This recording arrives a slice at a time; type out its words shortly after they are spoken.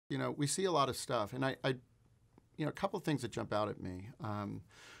we see a lot of stuff, and a couple of things that jump out at me.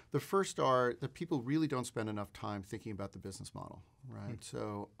 The first are that people really don't spend enough time thinking about the business model, right?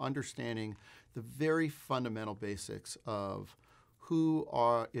 So understanding the very fundamental basics of who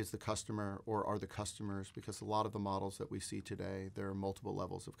is the customer or are the customers, because a lot of the models that we see today, there are multiple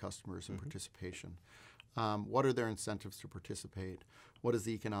levels of customers and participation. What are their incentives to participate? What is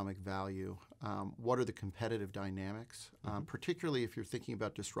the economic value? What are the competitive dynamics? Particularly if you're thinking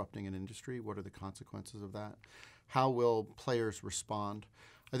about disrupting an industry, what are the consequences of that? How will players respond?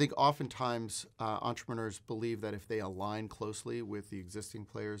 I think oftentimes entrepreneurs believe that if they align closely with the existing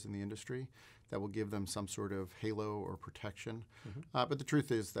players in the industry, that will give them some sort of halo or protection. But the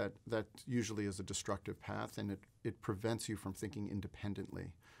truth is that usually is a destructive path, and it prevents you from thinking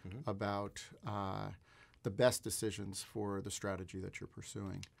independently about the best decisions for the strategy that you're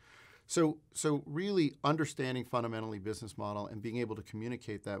pursuing. So really understanding fundamentally business model and being able to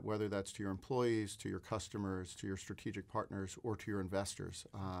communicate that, whether that's to your employees, to your customers, to your strategic partners, or to your investors.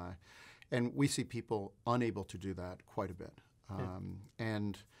 And we see people unable to do that quite a bit.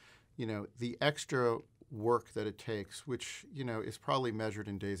 And the extra work that it takes, which is probably measured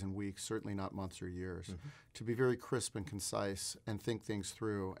in days and weeks, certainly not months or years, to be very crisp and concise and think things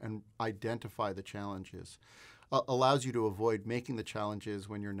through and identify the challenges, allows you to avoid making the challenges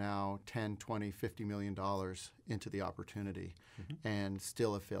when you're now 10, 20, $50 million into the opportunity and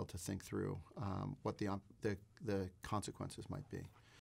still have failed to think through what the consequences might be.